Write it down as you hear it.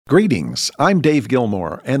Greetings, I'm Dave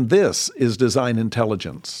Gilmore, and this is Design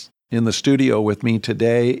Intelligence. In the studio with me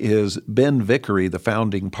today is Ben Vickery, the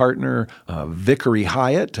founding partner of Vickery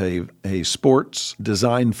Hyatt, a sports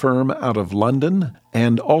design firm out of London,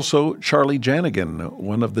 and also Charlie Janigan,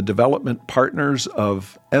 one of the development partners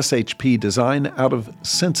of SHP Design out of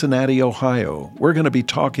Cincinnati, Ohio. We're going to be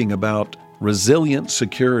talking about resilient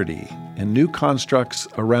security and new constructs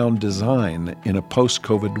around design in a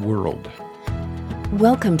post-COVID world.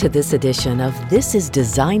 Welcome to this edition of This is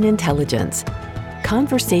Design Intelligence.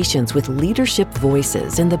 Conversations with leadership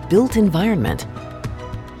voices in the built environment.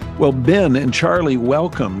 Well, Ben and Charlie,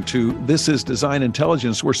 welcome to This is Design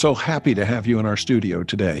Intelligence. We're so happy to have you in our studio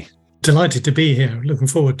today. Delighted to be here. Looking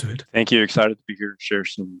forward to it. Thank you. Excited to be here to share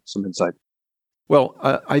some insight. Well,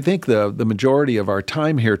 I think the majority of our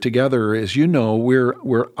time here together, as you know,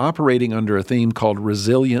 we're operating under a theme called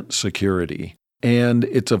resilient security. And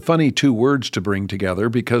it's a funny two words to bring together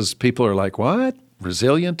because people are like, what?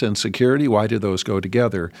 Resilient and security? Why do those go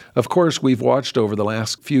together? Of course, we've watched over the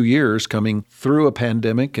last few years coming through a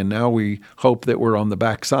pandemic, and now we hope that we're on the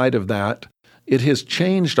backside of that. It has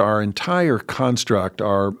changed our entire construct,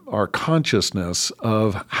 our consciousness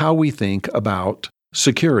of how we think about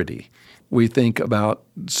security. We think about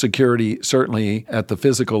security certainly at the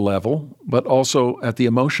physical level, but also at the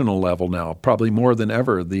emotional level now, probably more than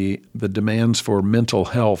ever, the demands for mental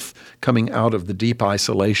health coming out of the deep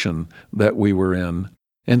isolation that we were in.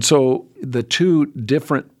 And so the two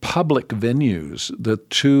different public venues that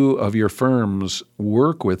two of your firms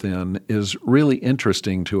work within is really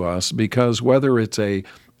interesting to us because whether it's an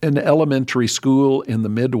elementary school in the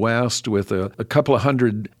Midwest with a couple of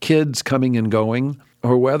hundred kids coming and going,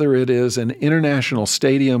 or whether it is an international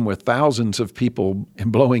stadium with thousands of people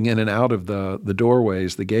blowing in and out of the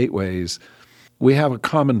doorways, the gateways, we have a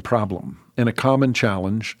common problem and a common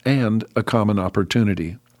challenge and a common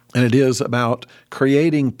opportunity. And it is about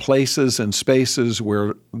creating places and spaces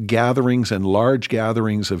where gatherings and large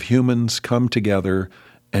gatherings of humans come together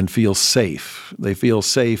and feel safe. They feel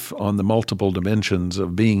safe on the multiple dimensions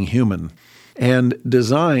of being human. And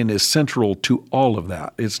design is central to all of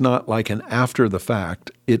that. It's not like an after the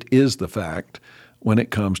fact. It is the fact when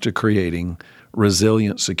it comes to creating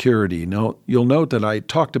resilient security. Now, you'll note that I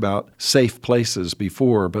talked about safe places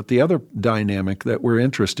before, but the other dynamic that we're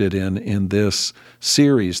interested in this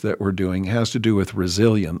series that we're doing has to do with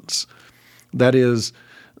resilience. That is,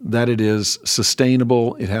 that it is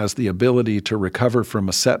sustainable, it has the ability to recover from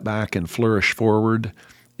a setback and flourish forward.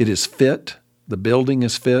 It is fit. The building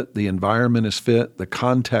is fit, the environment is fit, the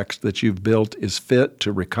context that you've built is fit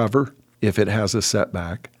to recover if it has a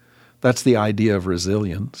setback. That's the idea of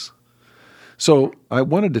resilience. So I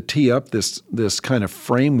wanted to tee up this kind of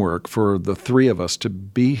framework for the three of us to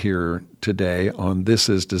be here today on This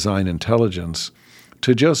is Design Intelligence,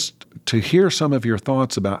 to hear some of your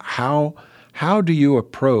thoughts about how do you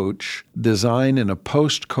approach design in a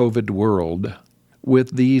post-COVID world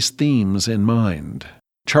with these themes in mind?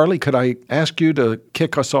 Charlie, could I ask you to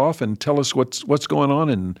kick us off and tell us what's going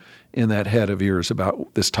on in that head of yours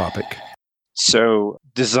about this topic? So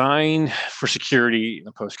design for security in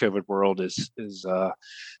a post-COVID world is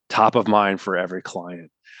top of mind for every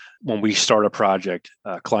client. When we start a project,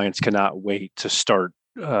 clients cannot wait to start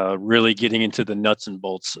really getting into the nuts and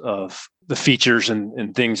bolts of the features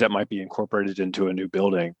and things that might be incorporated into a new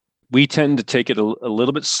building. We tend to take it a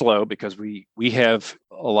little bit slow because we have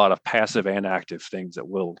a lot of passive and active things that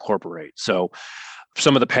we'll incorporate. So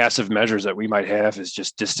some of the passive measures that we might have is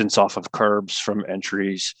just distance off of curbs from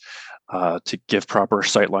entries, to give proper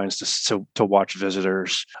sight lines to watch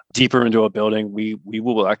visitors. Deeper into a building, we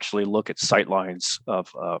will actually look at sight lines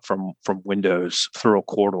of from windows through a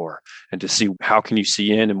corridor and to see how can you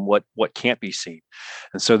see in and what can't be seen.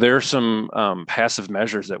 And so there are some passive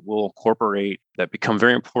measures that we'll incorporate that become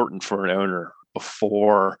very important for an owner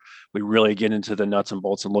before we really get into the nuts and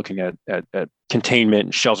bolts and looking at containment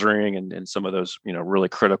and sheltering and some of those, really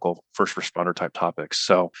critical first responder type topics.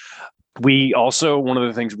 So we also, one of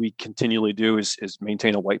the things we continually do is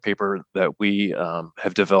maintain a white paper that we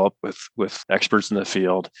have developed with experts in the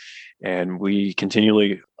field. And we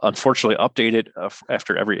continually, unfortunately, update it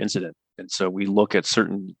after every incident. And so we look at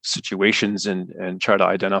certain situations and try to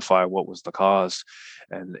identify what was the cause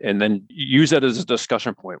and then use that as a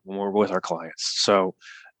discussion point when we're with our clients. So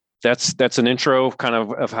that's an intro kind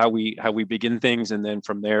of how we begin things, and then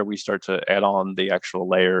from there we start to add on the actual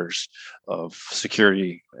layers of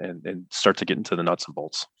security and start to get into the nuts and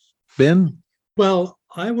bolts. Ben? Well,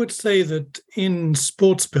 I would say that in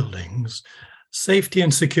sports buildings, safety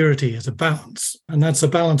and security is a balance, and that's a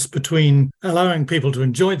balance between allowing people to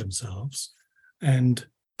enjoy themselves and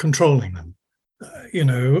controlling them. you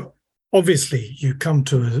know, obviously you come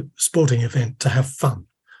to a sporting event to have fun.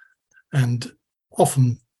 And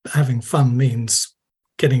often having fun means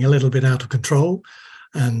getting a little bit out of control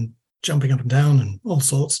and jumping up and down and all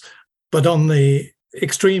sorts. But on the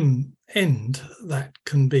extreme end, that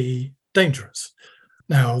can be dangerous.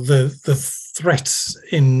 Now, the threats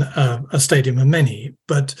in a stadium are many,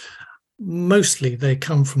 but mostly they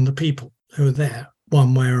come from the people who are there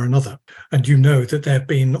one way or another. And you know that there have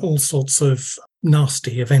been all sorts of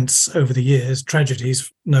nasty events over the years,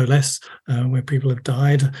 tragedies no less, where people have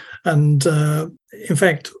died. And in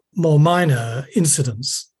fact, more minor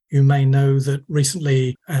incidents. You may know that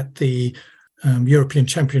recently at the European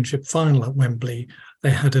Championship final at Wembley,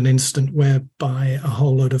 they had an incident whereby a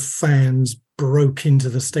whole load of fans broke into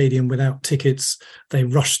the stadium without tickets. They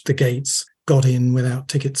rushed the gates, got in without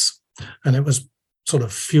tickets, and it was sort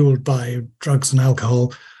of fueled by drugs and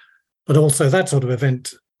alcohol. But also that sort of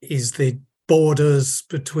event is the borders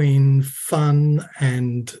between fun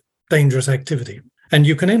and dangerous activity. And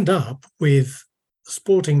you can end up with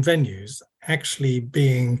sporting venues actually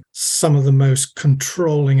being some of the most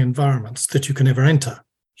controlling environments that you can ever enter.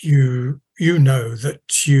 You know that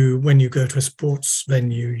when you go to a sports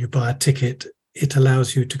venue, you buy a ticket, it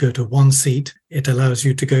allows you to go to one seat, it allows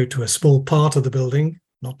you to go to a small part of the building,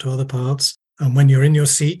 not to other parts. And when you're in your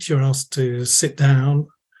seat, you're asked to sit down.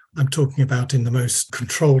 I'm talking about in the most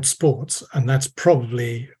controlled sports, and that's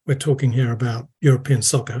probably, we're talking here about European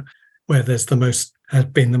soccer, where has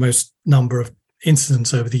been the most number of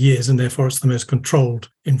incidents over the years, and therefore it's the most controlled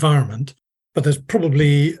environment. But there's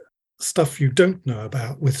probably stuff you don't know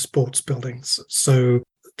about with sports buildings. So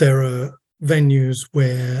there are venues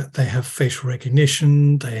where they have facial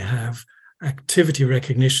recognition, they have activity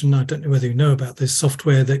recognition. I don't know whether you know about this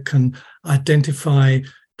software that can identify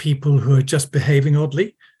people who are just behaving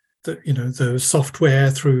oddly. The software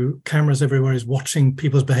through cameras everywhere is watching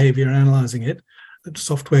people's behavior and analyzing it. The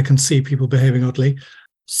software can see people behaving oddly.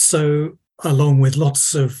 So along with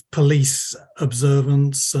lots of police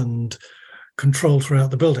observance and control throughout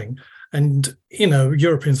the building. And,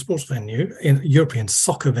 European sports venue, in European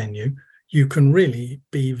soccer venue, you can really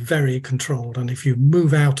be very controlled. And if you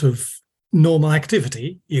move out of normal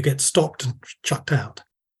activity, you get stopped and chucked out.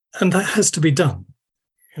 And that has to be done.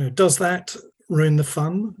 Does that ruin the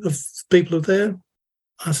fun of people who are there?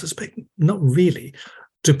 I suspect not really.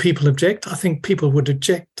 Do people object? I think people would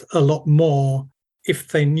object a lot more if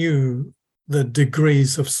they knew the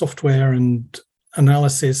degrees of software and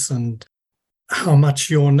analysis and how much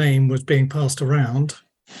your name was being passed around.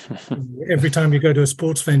 Every time you go to a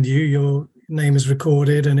sports venue, your name is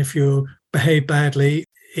recorded, and if you behave badly,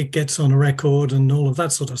 it gets on a record and all of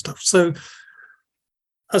that sort of stuff. So,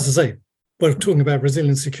 as I say, we're talking about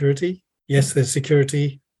resilient security. Yes, there's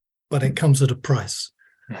security, but it comes at a price.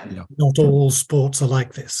 Yeah. Not all sports are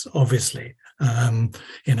like this, obviously.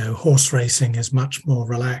 Horse racing is much more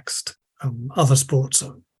relaxed. Other sports,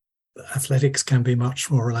 athletics can be much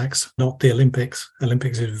more relaxed, not the Olympics.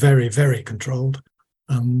 Olympics is very, very controlled.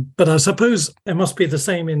 But I suppose it must be the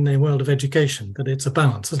same in the world of education, that it's a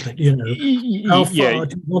balance, isn't it? How far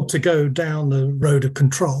do you want to go down the road of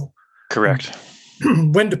control? Correct.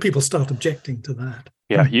 When do people start objecting to that?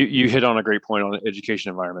 Yeah, you hit on a great point on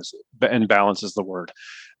education environments, and balance is the word.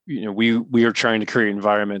 We are trying to create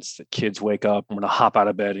environments that kids wake up and want to hop out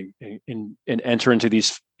of bed and enter into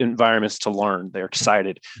these environments to learn. They're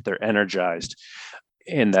excited, they're energized.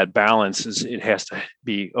 And that balance it has to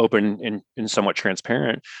be open and somewhat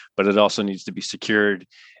transparent, but it also needs to be secured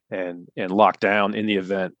and locked down in the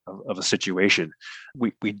event of a situation.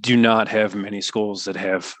 We do not have many schools that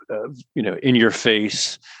have in your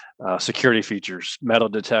face security features, metal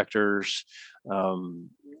detectors,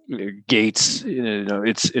 gates.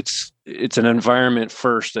 It's an environment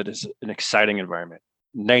first that is an exciting environment.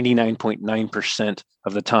 99.9%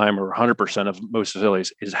 of the time, or 100% of most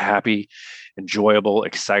facilities, is happy, enjoyable,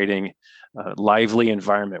 exciting, lively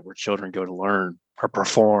environment where children go to learn or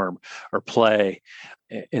perform or play.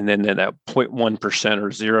 And then that 0.1% or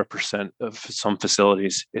 0% of some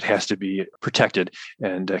facilities, it has to be protected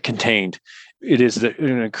and contained. It is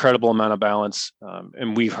an incredible amount of balance.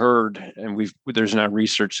 And we've heard, and there's now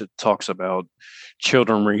research that talks about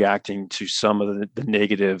children reacting to some of the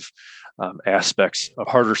negative aspects of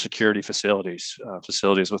harder security facilities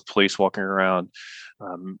with police walking around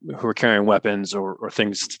who are carrying weapons or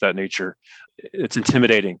things to that nature. It's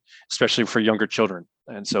intimidating, especially for younger children.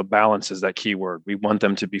 And so balance is that key word. We want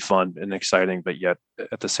them to be fun and exciting, but yet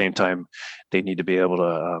at the same time, they need to be able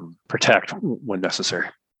to protect when necessary.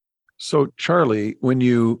 So, Charlie, when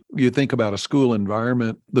you think about a school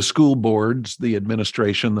environment, the school boards, the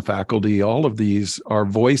administration, the faculty, all of these are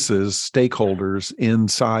voices, stakeholders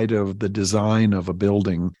inside of the design of a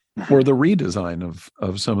building or the redesign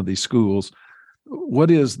of some of these schools. What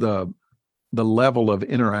is the level of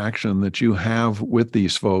interaction that you have with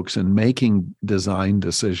these folks in making design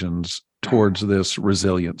decisions towards this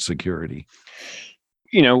resilient security?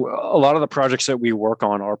 A lot of the projects that we work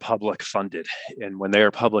on are public funded. And when they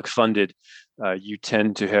are public funded, you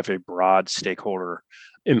tend to have a broad stakeholder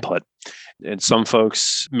input. And some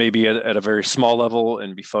folks may be at a very small level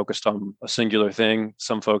and be focused on a singular thing.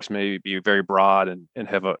 Some folks may be very broad and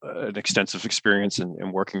have an extensive experience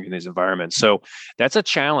in working in these environments. So that's a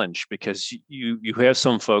challenge because you have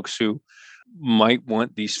some folks who might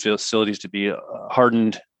want these facilities to be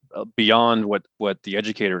hardened beyond what the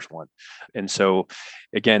educators want. And so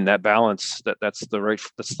again, that balance, that's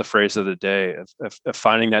the phrase of the day of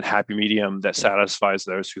finding that happy medium that satisfies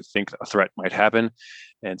those who think a threat might happen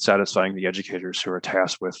and satisfying the educators who are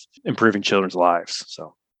tasked with improving children's lives.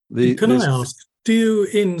 So can I ask, do you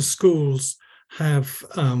in schools have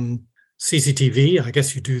CCTV? I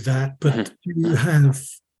guess you do that, but do you have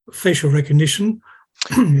facial recognition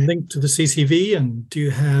linked to the CCTV, and do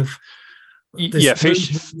you have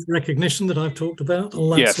facial recognition that I've talked about?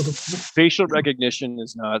 Facial recognition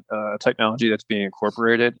is not a technology that's being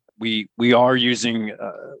incorporated. We are using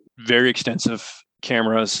very extensive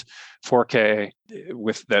cameras, 4K,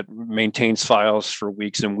 with that maintains files for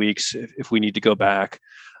weeks and weeks if we need to go back.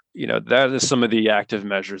 That is some of the active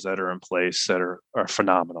measures that are in place that are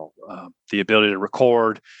phenomenal. The ability to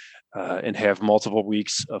record and have multiple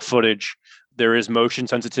weeks of footage. There is motion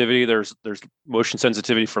sensitivity. There's motion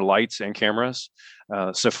sensitivity for lights and cameras.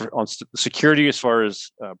 So on security, as far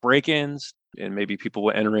as break-ins and maybe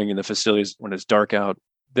people entering in the facilities when it's dark out,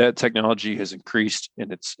 that technology has increased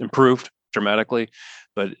and it's improved dramatically.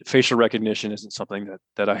 But facial recognition isn't something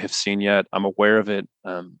that I have seen yet. I'm aware of it,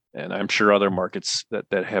 and I'm sure other markets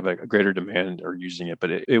that have a greater demand are using it.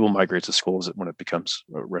 But it will migrate to schools when it becomes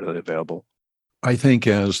readily available. I think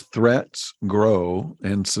as threats grow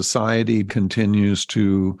and society continues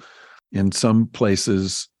to, in some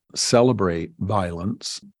places, celebrate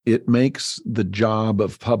violence, it makes the job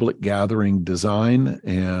of public gathering design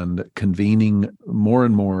and convening more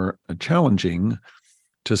and more challenging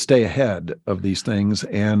to stay ahead of these things.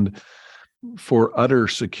 And for utter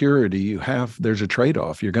security, there's a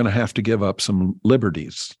trade-off. You're going to have to give up some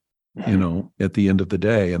liberties, at the end of the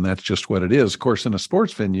day. And that's just what it is. Of course, in a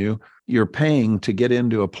sports venue, you're paying to get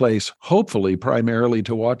into a place, hopefully primarily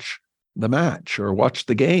to watch the match or watch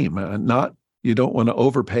the game. You don't want to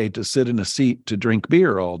overpay to sit in a seat to drink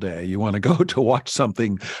beer all day. You want to go to watch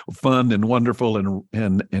something fun and wonderful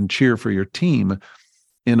and cheer for your team.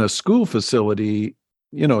 In a school facility,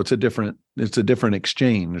 it's a different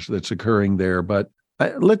exchange that's occurring there. But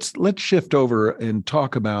let's shift over and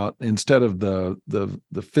talk about, instead of the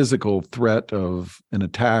physical threat of an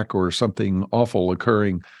attack or something awful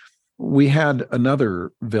occurring, we had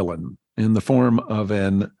another villain in the form of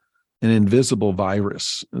an invisible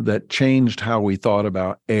virus that changed how we thought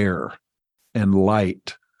about air and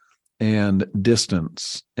light and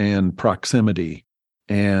distance and proximity,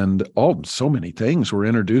 and so many things were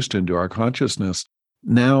introduced into our consciousness.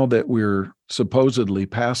 Now that we're supposedly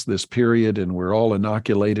past this period and we're all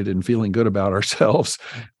inoculated and feeling good about ourselves,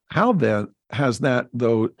 how then has that,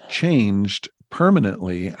 though, changed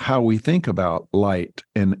permanently how we think about light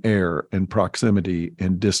and air and proximity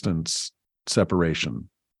and distance separation?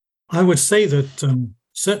 I would say that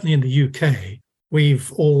certainly in the UK,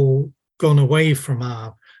 we've all gone away from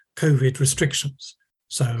our COVID restrictions.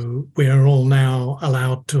 So we are all now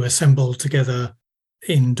allowed to assemble together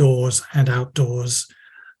indoors and outdoors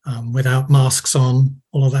without masks on,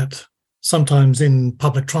 all of that. Sometimes in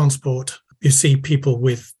public transport, you see people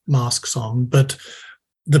with masks on, but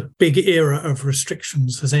the big era of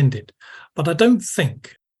restrictions has ended. But I don't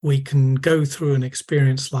think we can go through an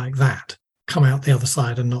experience like that, come out the other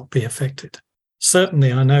side and not be affected.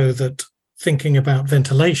 Certainly, I know that thinking about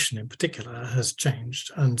ventilation in particular has changed,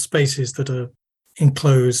 and spaces that are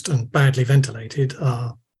enclosed and badly ventilated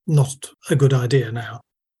are not a good idea now.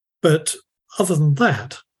 But other than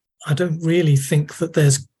that, I don't really think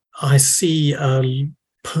that I see a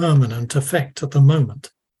permanent effect at the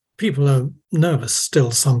moment. People are nervous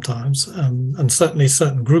still sometimes, and certainly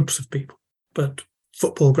certain groups of people. But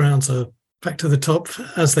football grounds are back to the top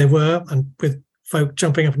as they were, and with folk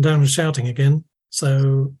jumping up and down and shouting again.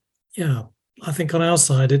 So, yeah, I think on our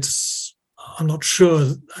side, I'm not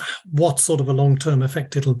sure what sort of a long-term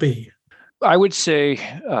effect it'll be. I would say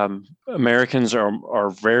Americans are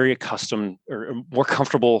very accustomed or more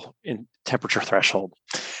comfortable in temperature threshold.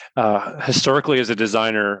 Historically, as a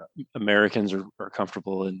designer, Americans are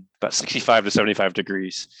comfortable in about 65 to 75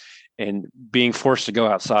 degrees, and being forced to go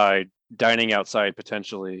outside, dining outside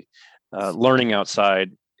potentially, learning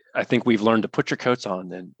outside. I think we've learned to put your coats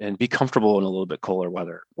on and be comfortable in a little bit cooler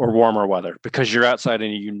weather or warmer weather because you're outside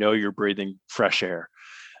and you're breathing fresh air.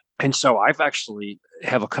 And so I've actually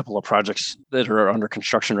have a couple of projects that are under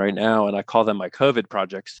construction right now, and I call them my COVID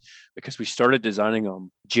projects because we started designing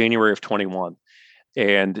them January of 21.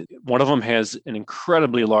 And one of them has an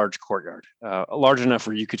incredibly large courtyard, large enough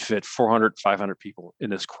where you could fit 400, 500 people in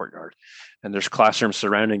this courtyard. And there's classrooms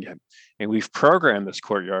surrounding it. And we've programmed this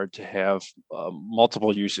courtyard to have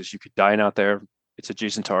multiple uses. You could dine out there. It's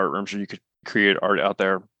adjacent to art rooms, or you could create art out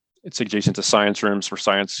there. It's adjacent to science rooms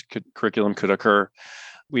where curriculum could occur.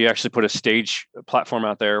 We actually put a stage platform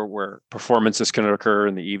out there where performances can occur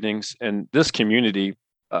in the evenings. And this community,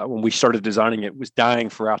 when we started designing it, was dying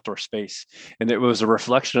for outdoor space, and it was a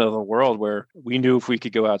reflection of the world where we knew if we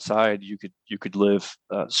could go outside, you could live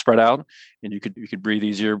spread out, and you could breathe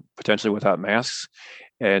easier potentially without masks.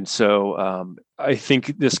 And so I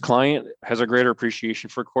think this client has a greater appreciation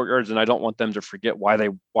for courtyards, and I don't want them to forget why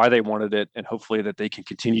they wanted it, and hopefully that they can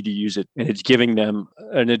continue to use it. And it's giving them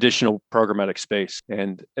an additional programmatic space.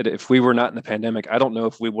 And if we were not in the pandemic, I don't know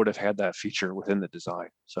if we would have had that feature within the design.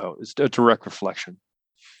 So it's a direct reflection.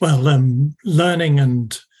 Well, learning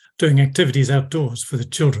and doing activities outdoors for the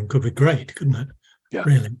children could be great, couldn't it? Yeah,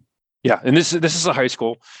 really. Yeah, and this is a high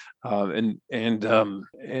school, and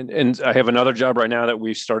I have another job right now that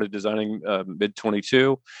we started designing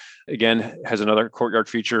mid-22. Again, has another courtyard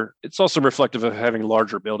feature. It's also reflective of having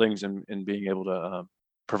larger buildings and being able to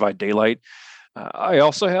provide daylight. I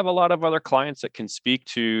also have a lot of other clients that can speak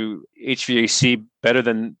to HVAC better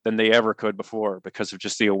than they ever could before because of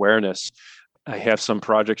just the awareness. I have some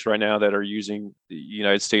projects right now that are using the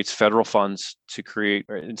United States federal funds to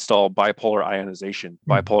install bipolar ionization.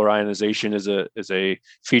 Bipolar ionization is a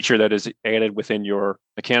feature that is added within your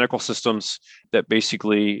mechanical systems that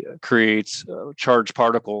basically creates charged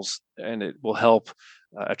particles, and it will help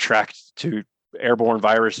attract to airborne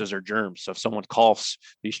viruses or germs. So if someone coughs,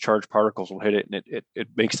 these charged particles will hit it, and it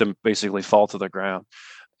makes them basically fall to the ground.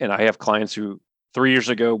 And I have clients who 3 years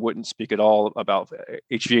ago wouldn't speak at all about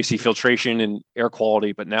HVAC filtration and air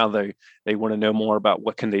quality, but now they want to know more about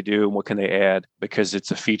what can they do and what can they add, because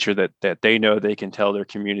it's a feature that they know they can tell their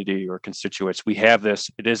community or constituents, we have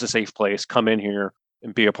this, it is a safe place, come in here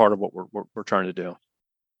and be a part of what we're trying to do.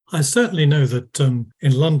 I certainly know that in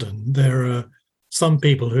London, there are some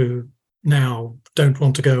people who now don't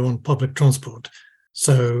want to go on public transport.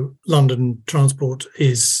 So London transport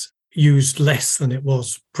is used less than it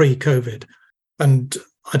was pre-COVID. And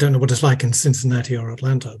I don't know what it's like in Cincinnati or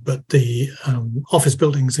Atlanta, but the office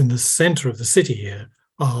buildings in the center of the city here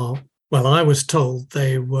are, well, I was told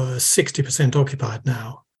they were 60% occupied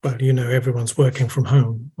now. Well, everyone's working from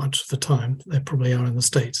home much of the time. They probably are in the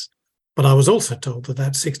States. But I was also told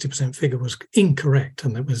that 60% figure was incorrect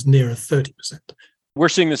and it was nearer 30%. We're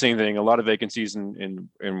seeing the same thing, a lot of vacancies in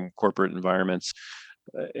corporate environments.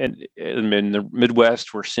 And in the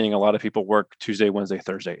Midwest, we're seeing a lot of people work Tuesday, Wednesday,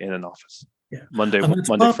 Thursday in an office. Yeah. Monday,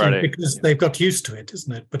 Friday. Because yeah. They've got used to it,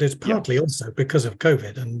 isn't it? But it's partly also because of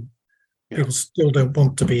COVID, and people still don't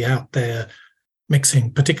want to be out there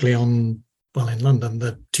mixing, particularly in London,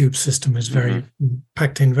 the tube system is very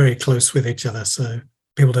packed in very close with each other. So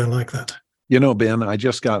people don't like that. Ben, I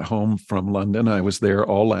just got home from London. I was there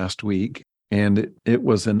all last week, and it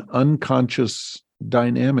was an unconscious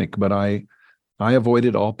dynamic, but I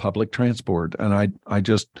avoided all public transport. And I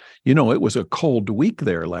just, it was a cold week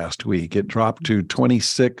there last week. It dropped to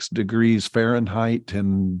 26 degrees Fahrenheit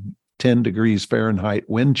and 10 degrees Fahrenheit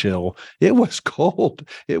wind chill. It was cold.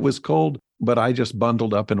 But I just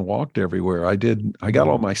bundled up and walked everywhere. I got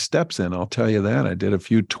all my steps in, I'll tell you that. I did a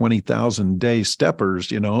few 20,000 day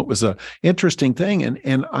steppers. It was an interesting thing.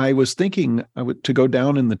 And I was thinking to go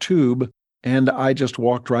down in the tube, and I just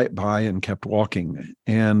walked right by and kept walking.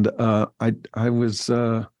 And I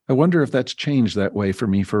wonder if that's changed that way for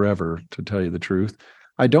me forever, to tell you the truth.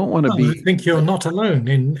 I don't want to be... I think you're not alone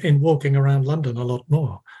in walking around London a lot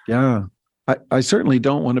more. Yeah. I certainly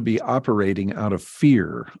don't want to be operating out of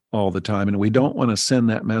fear all the time. And we don't want to send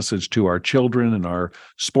that message to our children and our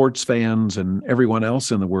sports fans and everyone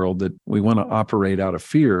else in the world that we want to operate out of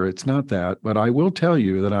fear. It's not that. But I will tell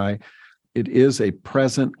you that it is a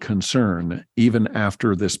present concern even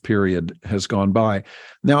after this period has gone by.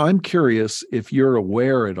 Now, I'm curious if you're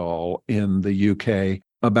aware at all in the UK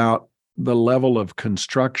about the level of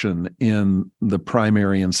construction in the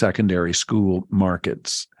primary and secondary school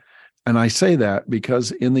markets. And I say that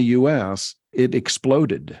because in the US, it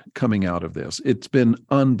exploded coming out of this. It's been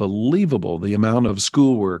unbelievable, the amount of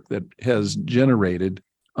schoolwork that has generated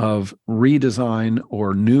of redesign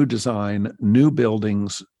or new design, new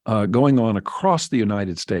buildings going on across the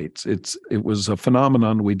United States. It was a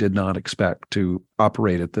phenomenon we did not expect to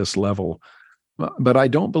operate at this level. But I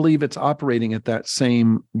don't believe it's operating at that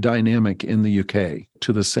same dynamic in the UK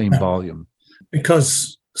to the same volume.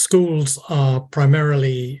 Because schools are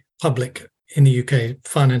primarily public in the UK,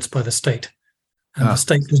 financed by the state. And the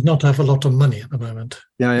state does not have a lot of money at the moment.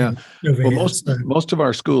 Yeah. Well, most of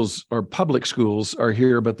our schools, or public schools, are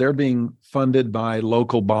here, but they're being funded by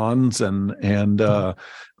local bonds and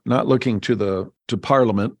not looking to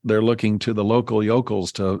Parliament. They're looking to the local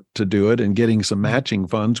yokels to do it and getting some matching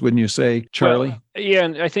funds. Wouldn't you say, Charlie? Well, yeah,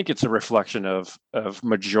 and I think it's a reflection of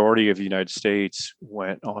majority of the United States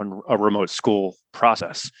went on a remote school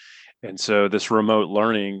process. And so this remote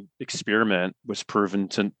learning experiment was proven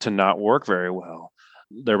to not work very well.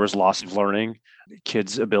 There was loss of learning,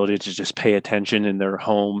 kids' ability to just pay attention in their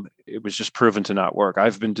home. It was just proven to not work.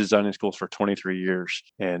 I've been designing schools for 23 years,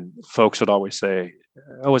 and folks would always say,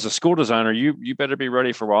 "Oh, as a school designer, you better be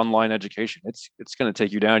ready for online education. It's going to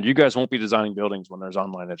take you down. You guys won't be designing buildings when there's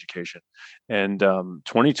online education." And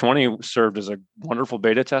 2020 served as a wonderful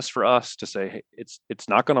beta test for us to say, hey, it's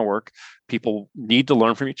not going to work. People need to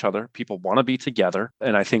learn from each other. People want to be together.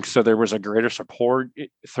 And I think so there was a greater support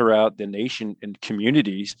throughout the nation and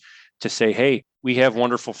communities to say, hey, we have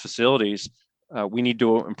wonderful facilities. We need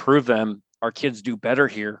to improve them. Our kids do better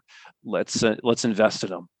here. Let's invest in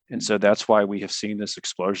them. And so that's why we have seen this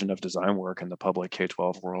explosion of design work in the public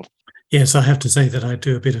K-12 world. Yes, I have to say that I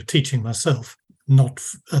do a bit of teaching myself, not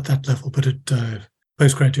at that level, but at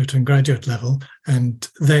postgraduate and graduate level. And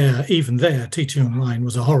even there, teaching online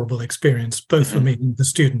was a horrible experience, both for me and the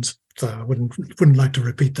students. So I wouldn't like to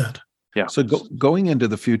repeat that. Yeah. So going into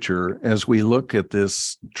the future, as we look at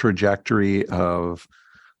this trajectory of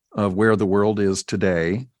where the world is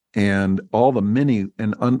today, and all the many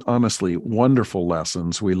and honestly wonderful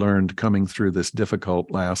lessons we learned coming through this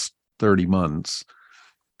difficult last 30 months,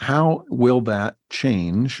 how will that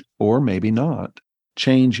change, or maybe not,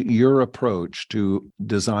 change your approach to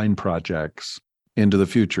design projects into the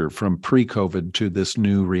future from pre-COVID to this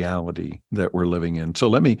new reality that we're living in? So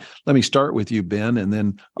let me start with you, Ben, and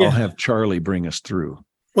then I'll have Charlie bring us through.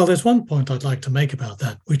 Well, there's one point I'd like to make about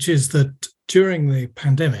that, which is that during the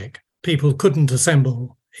pandemic, people couldn't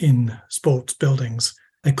assemble in sports buildings.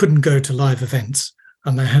 They couldn't go to live events,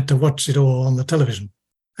 and they had to watch it all on the television.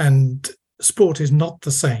 And sport is not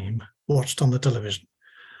the same watched on the television.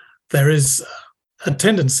 There is a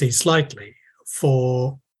tendency slightly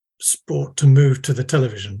for sport to move to the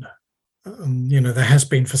television. There has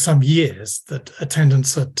been for some years that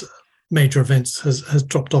attendance at major events has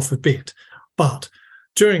dropped off a bit. But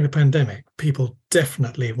during the pandemic, people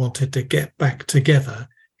definitely wanted to get back together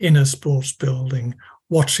in a sports building,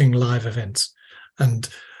 watching live events. And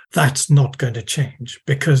that's not going to change,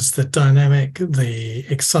 because the dynamic, the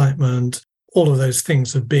excitement, all of those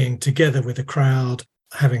things of being together with a crowd,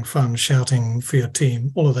 having fun, shouting for your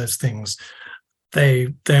team, all of those things,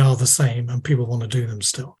 they are the same, and people want to do them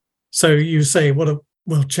still. So you say, what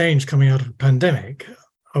will change coming out of a pandemic?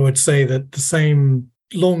 I would say that the same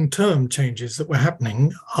long-term changes that were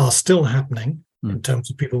happening are still happening in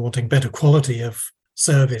terms of people wanting better quality of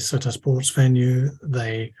service at a sports venue.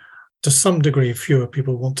 To some degree, fewer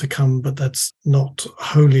people want to come, but that's not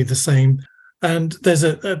wholly the same. And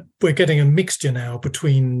we're getting a mixture now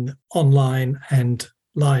between online and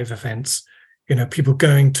live events. People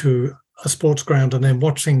going to a sports ground and then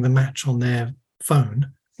watching the match on their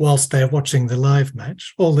phone whilst they're watching the live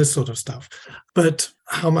match, all this sort of stuff. But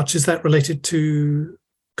how much is that related to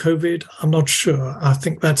COVID? I'm not sure. I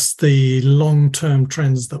think that's the long-term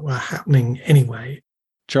trends that were happening anyway.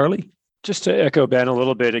 Charlie? Just to echo Ben a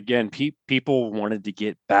little bit, again, people wanted to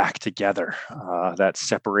get back together. That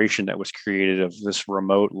separation that was created of this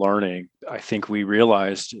remote learning, I think we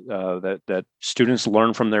realized that students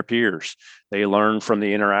learn from their peers. They learn from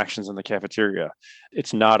the interactions in the cafeteria.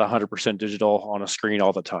 It's not 100% digital on a screen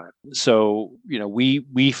all the time. So,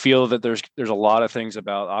 we feel that there's a lot of things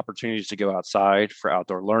about opportunities to go outside for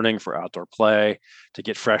outdoor learning, for outdoor play, to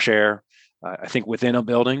get fresh air. I think within a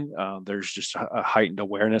building, there's just a heightened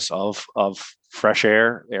awareness of fresh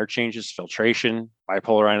air changes, filtration,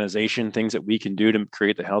 bipolar ionization, things that we can do to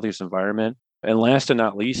create the healthiest environment. And last and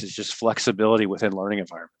not least is just flexibility within learning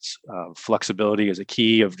environments. Flexibility is a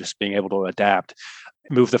key of just being able to adapt.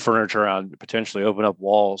 move the furniture around, potentially open up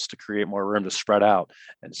walls to create more room to spread out.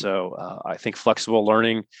 And so I think flexible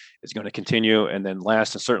learning is going to continue. And then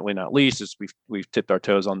last and certainly not least is we've tipped our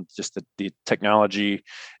toes on just the technology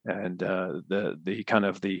and the kind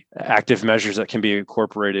of the active measures that can be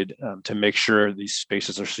incorporated to make sure these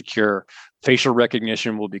spaces are secure. Facial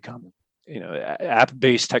recognition will become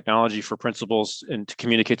app-based technology for principals and to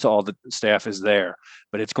communicate to all the staff is there,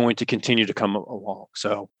 but it's going to continue to come along.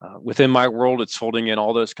 So within my world, it's folding in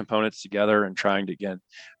all those components together and trying to, again,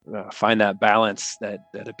 find that balance that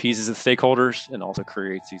appeases the stakeholders and also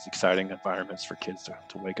creates these exciting environments for kids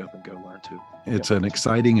to wake up and go learn too. It's an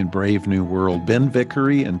exciting and brave new world. Ben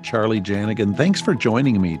Vickery and Charlie Janigan, thanks for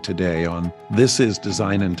joining me today on This is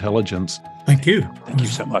Design Intelligence. Thank you. Thank you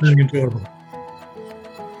so much. Very enjoyable.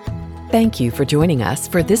 Thank you for joining us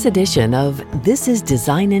for this edition of This is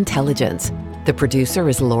Design Intelligence. The producer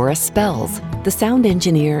is Laura Spells. The sound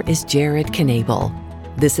engineer is Jared Knable.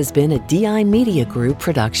 This has been a DI Media Group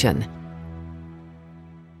production.